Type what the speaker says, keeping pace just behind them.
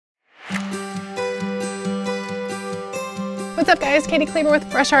What's up guys, Kati Kleber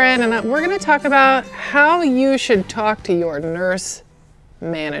with Fresh RN, and we're going to talk about how you should talk to your nurse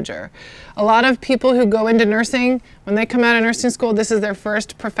manager. A lot of people who go into nursing, when they come out of nursing school, this is their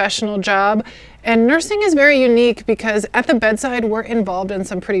first professional job. And nursing is very unique because at the bedside, we're involved in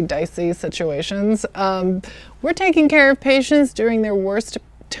some pretty dicey situations. We're taking care of patients during their worst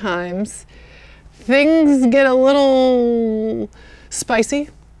times. Things get a little spicy,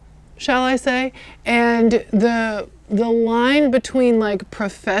 shall I say, and the line between like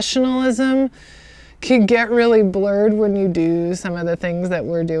professionalism can get really blurred when you do some of the things that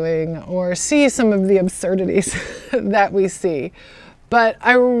we're doing or see some of the absurdities that we see. But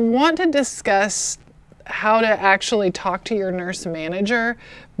I want to discuss how to actually talk to your nurse manager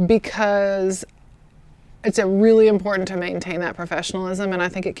because it's really important to maintain that professionalism, and I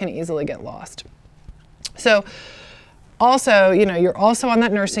think it can easily get lost. So also, you're also on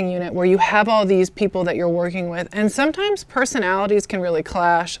that nursing unit where you have all these people that you're working with, and sometimes personalities can really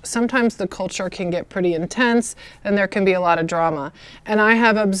clash. Sometimes the culture can get pretty intense and there can be a lot of drama. And I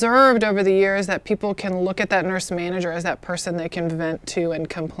have observed over the years that people can look at that nurse manager as that person they can vent to and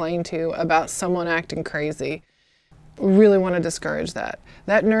complain to about someone acting crazy. Really want to discourage that.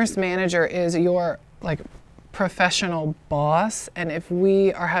 That nurse manager is your professional boss, and if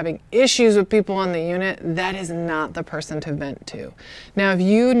we are having issues with people on the unit, that is not the person to vent to. Now, if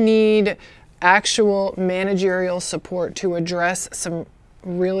you need actual managerial support to address some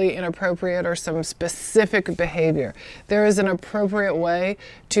really inappropriate or some specific behavior, there is an appropriate way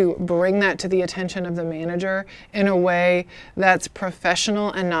to bring that to the attention of the manager in a way that's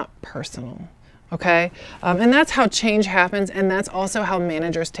professional and not personal. Okay, and that's how change happens, and that's also how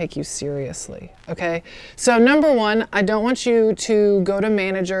managers take you seriously. Okay, so number one, I don't want you to go to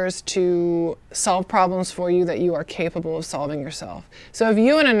managers to solve problems for you that you are capable of solving yourself. So if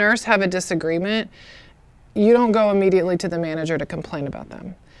you and a nurse have a disagreement, you don't go immediately to the manager to complain about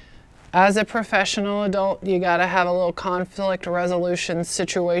them. As a professional adult, you got to have a little conflict resolution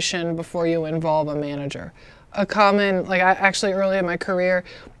situation before you involve a manager. A common, actually early in my career,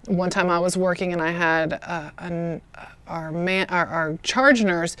 one time I was working and I had our charge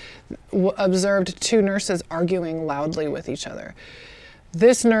nurse observed two nurses arguing loudly with each other.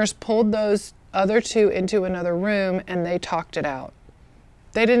 This nurse pulled those other two into another room and they talked it out.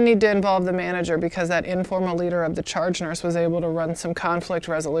 They didn't need to involve the manager because that informal leader of the charge nurse was able to run some conflict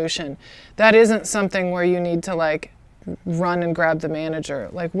resolution. That isn't something where you need to run and grab the manager.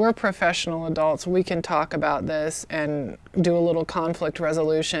 We're professional adults. We can talk about this and do a little conflict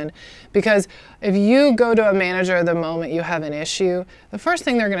resolution, because if you go to a manager the moment you have an issue, the first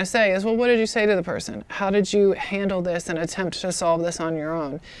thing they're going to say is, well, what did you say to the person? How did you handle this and attempt to solve this on your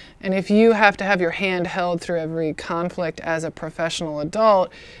own? And if you have to have your hand held through every conflict as a professional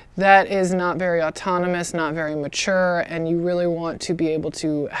adult, that is not very autonomous, not very mature, and you really want to be able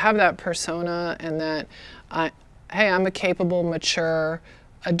to have that persona and that hey, I'm a capable, mature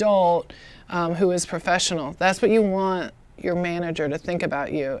adult who is professional. That's what you want your manager to think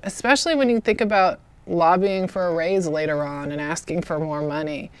about you, especially when you think about lobbying for a raise later on and asking for more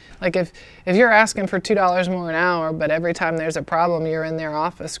money. If you're asking for $2 more an hour, but every time there's a problem, you're in their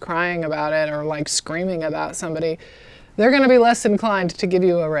office crying about it or screaming about somebody, they're going to be less inclined to give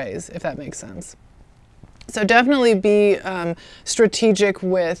you a raise, if that makes sense. So definitely be strategic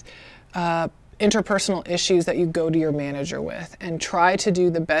with interpersonal issues that you go to your manager with, and try to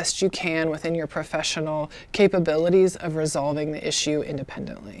do the best you can within your professional capabilities of resolving the issue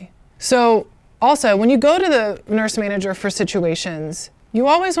independently. So also, when you go to the nurse manager for situations, you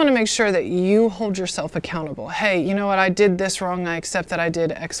always want to make sure that you hold yourself accountable. Hey, you know what, I did this wrong, I accept that I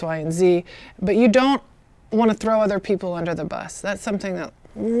did X, Y, and Z, but you don't want to throw other people under the bus. That's something that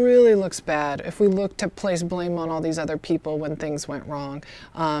really looks bad if we look to place blame on all these other people when things went wrong.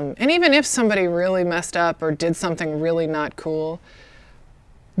 And even if somebody really messed up or did something really not cool,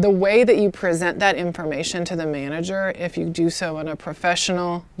 the way that you present that information to the manager, if you do so in a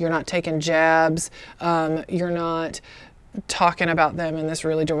professional, you're not taking jabs, you're not talking about them in this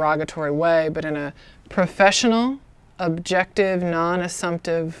really derogatory way, but in a professional, objective,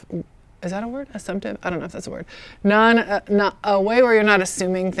 non-assumptive, is that a word? Assumptive? I don't know if that's a word. A way where you're not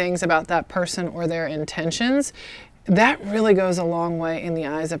assuming things about that person or their intentions. That really goes a long way in the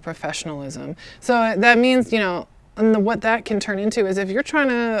eyes of professionalism. So that means, and what that can turn into is if you're trying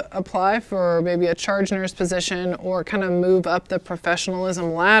to apply for maybe a charge nurse position or kind of move up the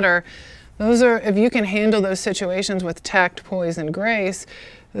professionalism ladder, Those are, if you can handle those situations with tact, poise, and grace,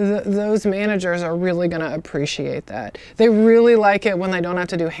 those managers are really going to appreciate that. They really like it when they don't have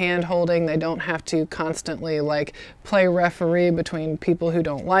to do hand holding. They don't have to constantly like play referee between people who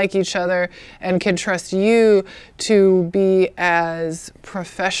don't like each other, and can trust you to be as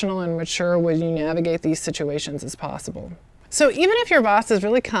professional and mature when you navigate these situations as possible. So even if your boss is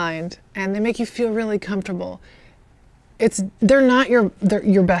really kind and they make you feel really comfortable, they're not your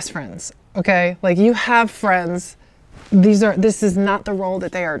best friends, okay? Like, you have friends. This is not the role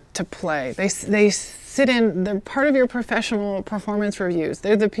that they are to play. They're part of your professional performance reviews.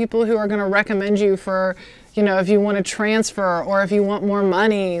 They're the people who are going to recommend you for, if you want to transfer or if you want more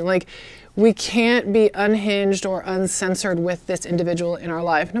money. Like, we can't be unhinged or uncensored with this individual in our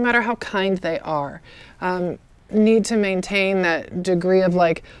life, no matter how kind they are. Need to maintain that degree of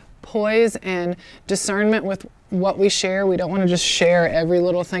like poise and discernment with what we share. We don't want to just share every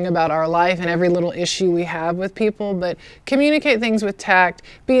little thing about our life and every little issue we have with people, but communicate things with tact,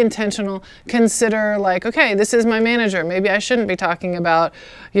 be intentional, consider like, okay, this is my manager. Maybe I shouldn't be talking about,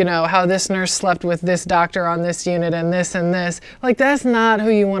 how this nurse slept with this doctor on this unit and this and this. Like, that's not who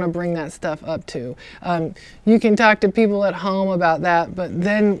you want to bring that stuff up to. You can talk to people at home about that, but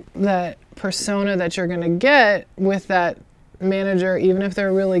then that persona that you're going to get with that manager, even if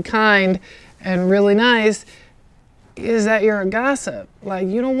they're really kind and really nice, is that you're a gossip. Like,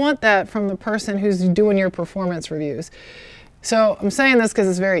 you don't want that from the person who's doing your performance reviews. So I'm saying this because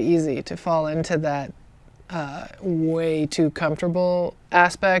it's very easy to fall into that way too comfortable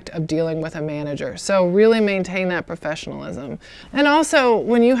aspect of dealing with a manager. So really maintain that professionalism. And also,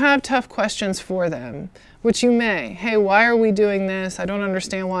 when you have tough questions for them, which you may, hey, why are we doing this? I don't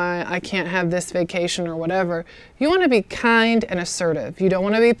understand why I can't have this vacation or whatever. You want to be kind and assertive. You don't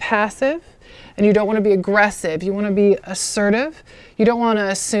want to be passive. And you don't want to be aggressive. You want to be assertive. You don't want to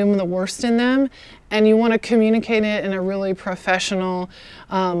assume the worst in them. And you want to communicate it in a really professional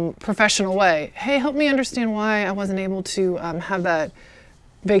way. Hey, help me understand why I wasn't able to have that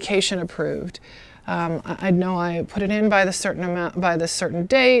vacation approved. I know I put it in by the certain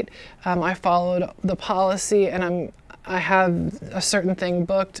date. I followed the policy, and I have a certain thing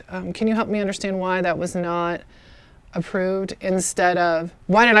booked. Can you help me understand why that was not approved, instead of,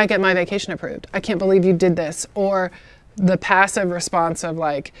 why did I get my vacation approved? I can't believe you did this. Or the passive response of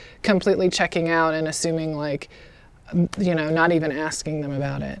like completely checking out and assuming like, not even asking them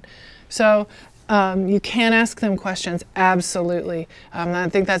about it. So you can ask them questions, absolutely. I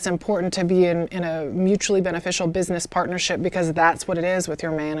think that's important to be in a mutually beneficial business partnership, because that's what it is with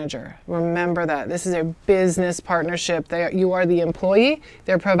your manager. Remember that. This is a business partnership. You are the employee.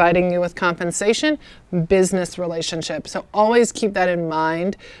 They're providing you with compensation, business relationship. So always keep that in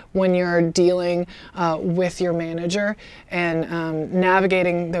mind when you're dealing with your manager and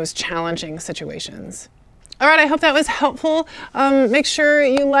navigating those challenging situations. All right, I hope that was helpful. Make sure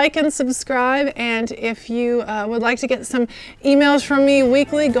you like and subscribe, and if you would like to get some emails from me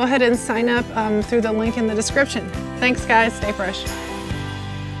weekly, go ahead and sign up through the link in the description. Thanks, guys. Stay fresh.